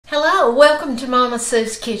Welcome to Mama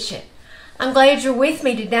Sue's Kitchen. I'm glad you're with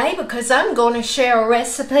me today because I'm going to share a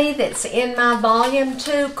recipe that's in my Volume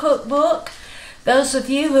 2 cookbook. Those of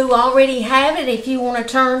you who already have it, if you want to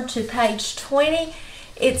turn to page 20,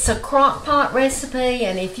 it's a Crockpot recipe,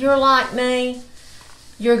 and if you're like me,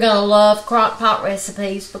 you're going to love Crockpot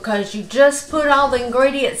recipes because you just put all the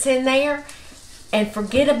ingredients in there and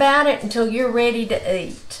forget about it until you're ready to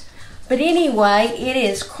eat. But anyway, it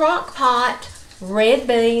is Crockpot red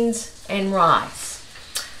beans and rice.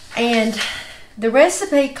 And the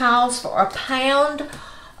recipe calls for a pound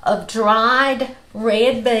of dried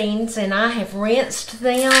red beans, and I have rinsed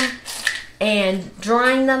them and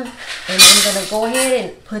drained them, and I'm going to go ahead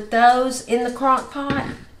and put those in the crock pot.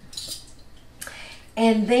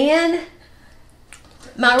 And then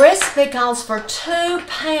my recipe calls for 2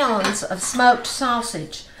 pounds of smoked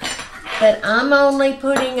sausage, but I'm only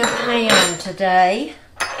putting a pound today.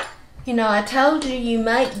 You know, I told you you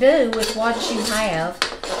make do with what you have.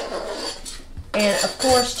 And of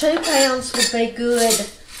course 2 pounds would be good,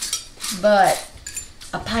 but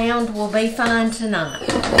a pound will be fine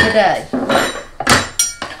today.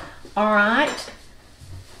 Alright.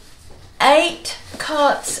 8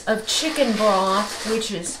 cups of chicken broth, which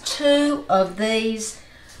is 2 of these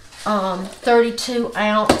 32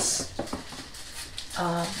 ounce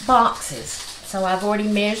boxes. So I've already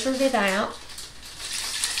measured it out.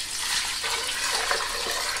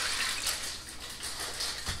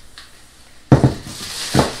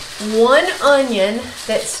 1 onion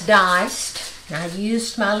that's diced. I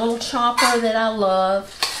used my little chopper that I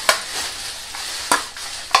love.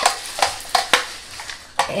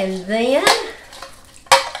 And then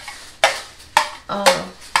a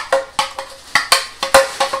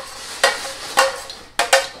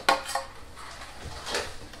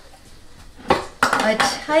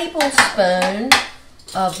tablespoon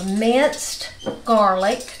of minced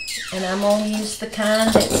garlic, and I'm going to use the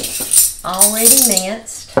kind that's already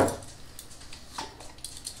minced.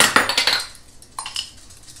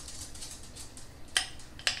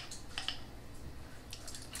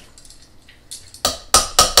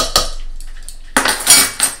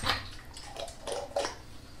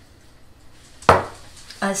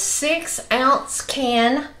 A 6-ounce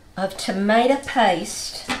can of tomato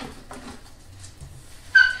paste.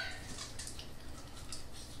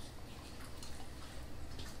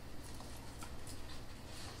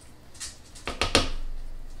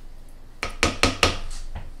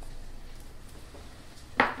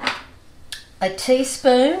 A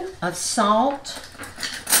teaspoon of salt,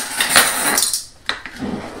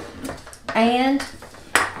 and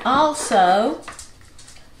also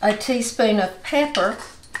a teaspoon of pepper.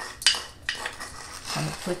 I'm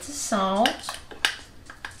going to put the salt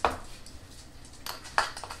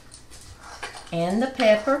and the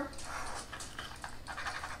pepper.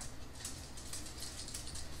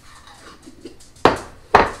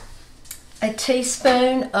 A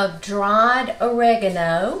teaspoon of dried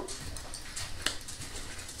oregano.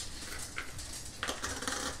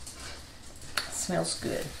 Smells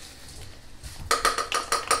good.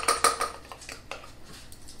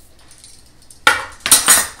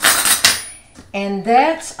 And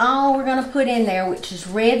that's all we're going to put in there, which is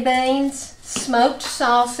red beans, smoked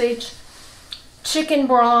sausage, chicken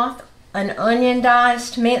broth, an onion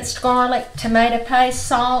diced, minced garlic, tomato paste,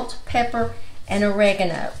 salt, pepper, and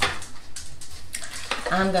oregano.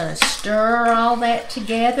 I'm going to stir all that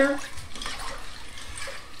together.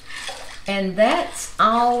 And that's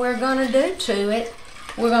all we're going to do to it.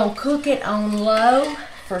 We're going to cook it on low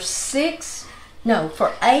for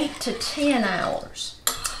 8 to 10 hours.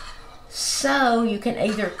 So you can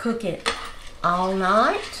either cook it all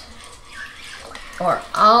night or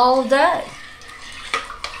all day.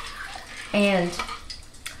 And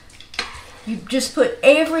you just put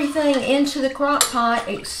everything into the crock pot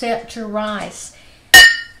except your rice.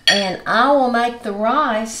 And I will make the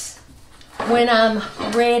rice when I'm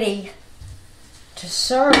ready to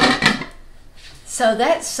serve it. So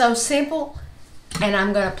that's so simple. And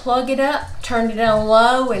I'm going to plug it up, turn it on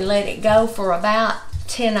low, and let it go for about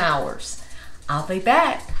 10 hours. I'll be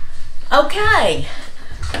back. Okay,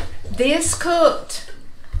 this cooked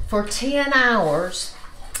for 10 hours,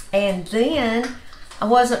 and then I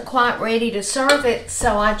wasn't quite ready to serve it,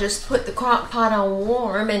 so I just put the crock pot on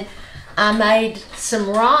warm, and I made some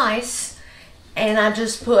rice, and I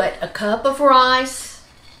just put a cup of rice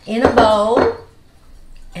in a bowl,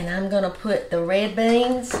 and I'm going to put the red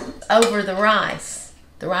beans over the rice.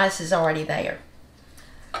 The rice is already there.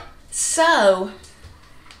 So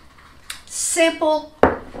simple.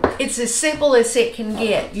 It's as simple as it can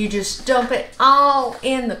get. You just dump it all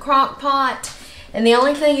in the crock pot, And the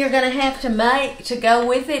only thing you're going to have to make to go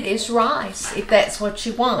with it is rice, if that's what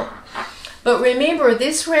you want. But remember,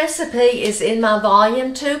 this recipe is in my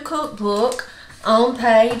Volume 2 cookbook on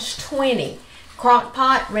page 20.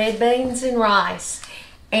 Crockpot, red beans, and rice.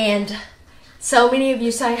 And so many of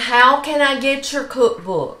you say, how can I get your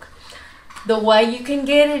cookbook? The way you can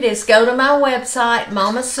get it is go to my website,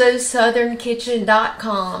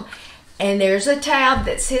 MamaSueSouthernKitchen.com, and there's a tab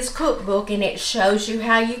that says cookbook, and it shows you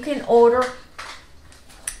how you can order.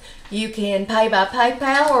 You can pay by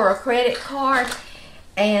PayPal or a credit card,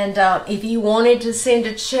 and if you wanted to send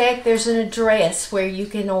a check, there's an address where you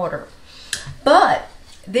can order. But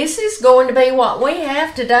this is going to be what we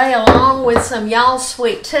have today, along with some y'all's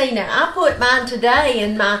sweet tea. Now, I put mine today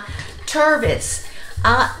in my Tervis.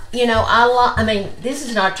 This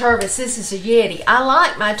is not Tervis, this is a Yeti. I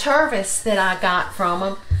like my Tervis that I got from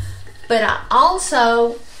them, but I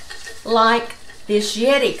also like this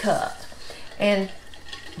Yeti cup. And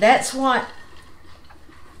that's what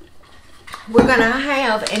we're going to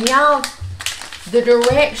have. And y'all, the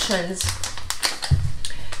directions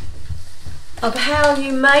of how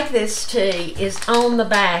you make this tea is on the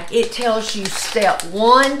back. It tells you step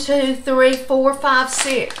 1, 2, 3, 4, 5,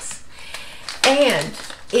 6. And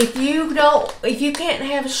if you can't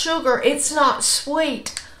have sugar, it's not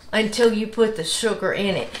sweet until you put the sugar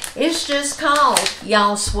in it. It's just called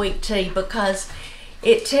y'all sweet tea because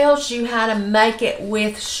it tells you how to make it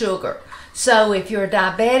with sugar. So if you're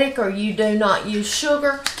diabetic or you do not use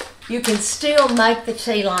sugar, you can still make the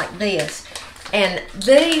tea like this. And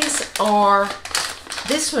this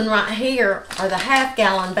one right here are the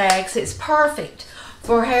half-gallon bags. It's perfect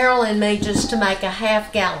for Harold and me just to make a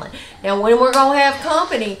half-gallon. Now, when we're going to have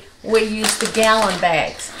company, we use the gallon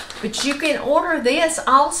bags. But you can order this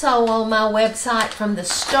also on my website from the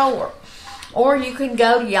store. Or you can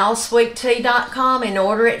go to y'allsweettea.com and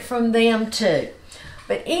order it from them too.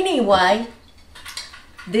 But anyway,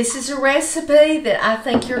 this is a recipe that I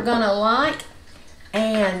think you're going to like,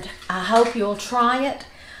 and I hope you'll try it.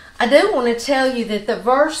 I do want to tell you that the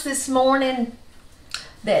verse this morning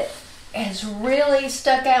that has really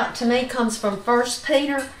stuck out to me comes from 1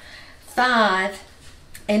 Peter 5,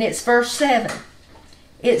 and it's verse 7.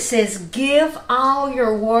 It says, give all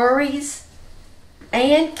your worries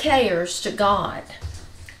and cares to God,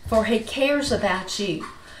 for He cares about you.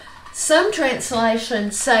 Some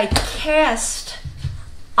translations say cast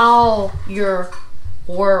all your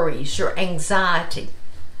worries, your anxiety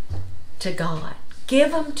to God.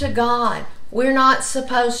 Give them to God. We're not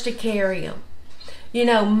supposed to carry them. You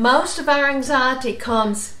know, most of our anxiety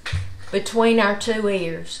comes between our two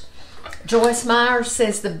ears. Joyce Meyer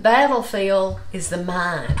says the battlefield is the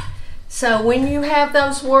mind. So when you have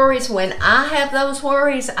those worries, when I have those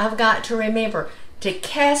worries, I've got to remember to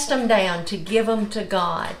cast them down, to give them to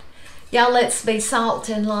God. Y'all, let's be salt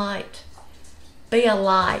and light. Be a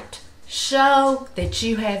light. Show that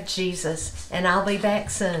you have Jesus, and I'll be back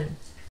soon.